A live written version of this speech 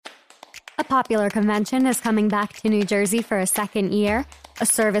A popular convention is coming back to New Jersey for a second year. A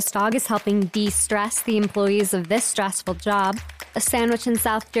service dog is helping de-stress the employees of this stressful job. A sandwich in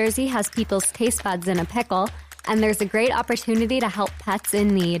South Jersey has people's taste buds in a pickle. And there's a great opportunity to help pets in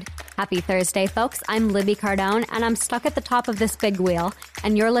need. Happy Thursday, folks. I'm Libby Cardone, and I'm stuck at the top of this big wheel.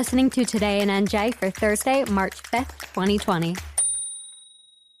 And you're listening to Today in NJ for Thursday, March 5th, 2020.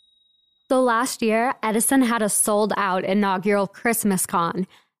 So last year, Edison had a sold-out inaugural Christmas con.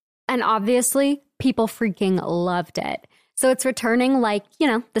 And obviously, people freaking loved it. So it's returning like,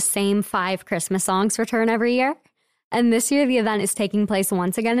 the same 5 Christmas songs return every year. And this year, the event is taking place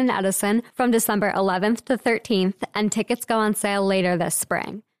once again in Edison from December 11th to 13th, and tickets go on sale later this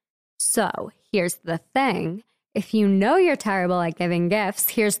spring. So here's the thing. If you know you're terrible at giving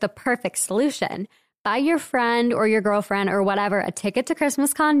gifts, here's the perfect solution. Buy your friend or your girlfriend or whatever a ticket to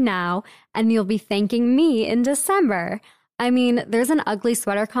ChristmasCon now, and you'll be thanking me in December. I mean, there's an ugly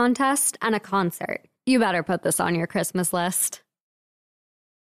sweater contest and a concert. You better put this on your Christmas list.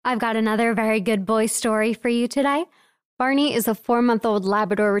 I've got another very good boy story for you today. Barney is a 4-month-old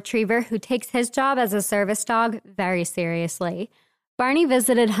Labrador retriever who takes his job as a service dog very seriously. Barney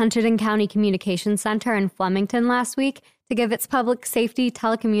visited Hunterdon County Communications Center in Flemington last week to give its public safety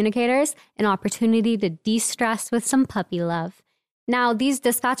telecommunicators an opportunity to de-stress with some puppy love. Now, these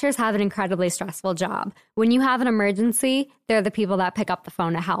dispatchers have an incredibly stressful job. When you have an emergency, they're the people that pick up the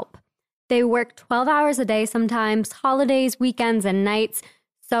phone to help. They work 12 hours a day sometimes, holidays, weekends, and nights,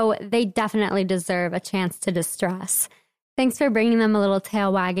 so they definitely deserve a chance to distress. Thanks for bringing them a little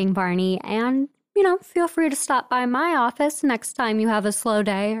tail wagging, Barney, and, feel free to stop by my office next time you have a slow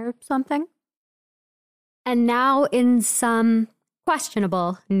day or something. And now in some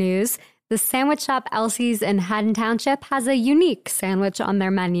questionable news, the sandwich shop Elsie's in Haddon Township has a unique sandwich on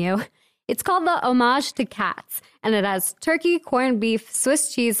their menu. It's called the Homage to Cats, and it has turkey, corned beef,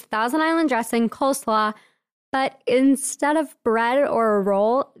 Swiss cheese, Thousand Island dressing, coleslaw, but instead of bread or a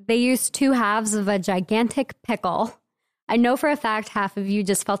roll, they use 2 halves of a gigantic pickle. I know for a fact half of you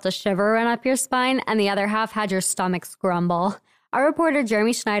just felt a shiver run up your spine, and the other half had your stomachs grumble. Our reporter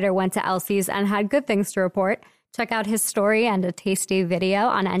Jeremy Schneider went to Elsie's and had good things to report. Check out his story and a tasty video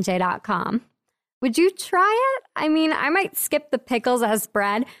on NJ.com. Would you try it? I mean, I might skip the pickles as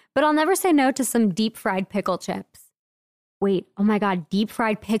bread, but I'll never say no to some deep-fried pickle chips. Wait, oh my God,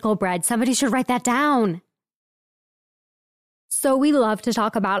 deep-fried pickle bread. Somebody should write that down. So we love to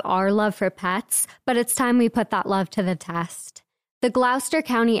talk about our love for pets, but it's time we put that love to the test. The Gloucester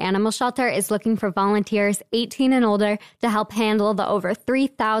County Animal Shelter is looking for volunteers 18 and older to help handle the over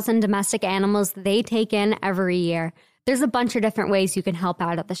 3,000 domestic animals they take in every year. There's a bunch of different ways you can help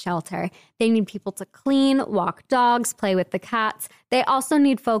out at the shelter. They need people to clean, walk dogs, play with the cats. They also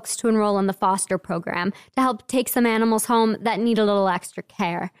need folks to enroll in the foster program to help take some animals home that need a little extra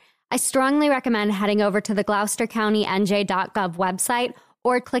care. I strongly recommend heading over to the GloucesterCountyNJ.gov website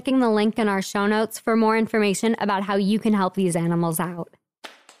or clicking the link in our show notes for more information about how you can help these animals out.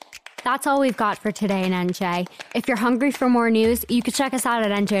 That's all we've got for today in NJ. If you're hungry for more news, you can check us out at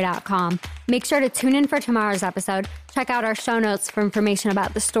NJ.com. Make sure to tune in for tomorrow's episode, check out our show notes for information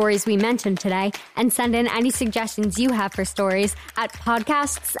about the stories we mentioned today, and send in any suggestions you have for stories at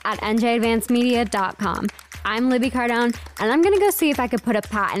podcasts@njadvancemedia.com. I'm Libby Cardone, and I'm going to go see if I could put a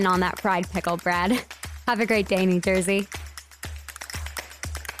patent on that fried pickle bread. Have a great day, New Jersey.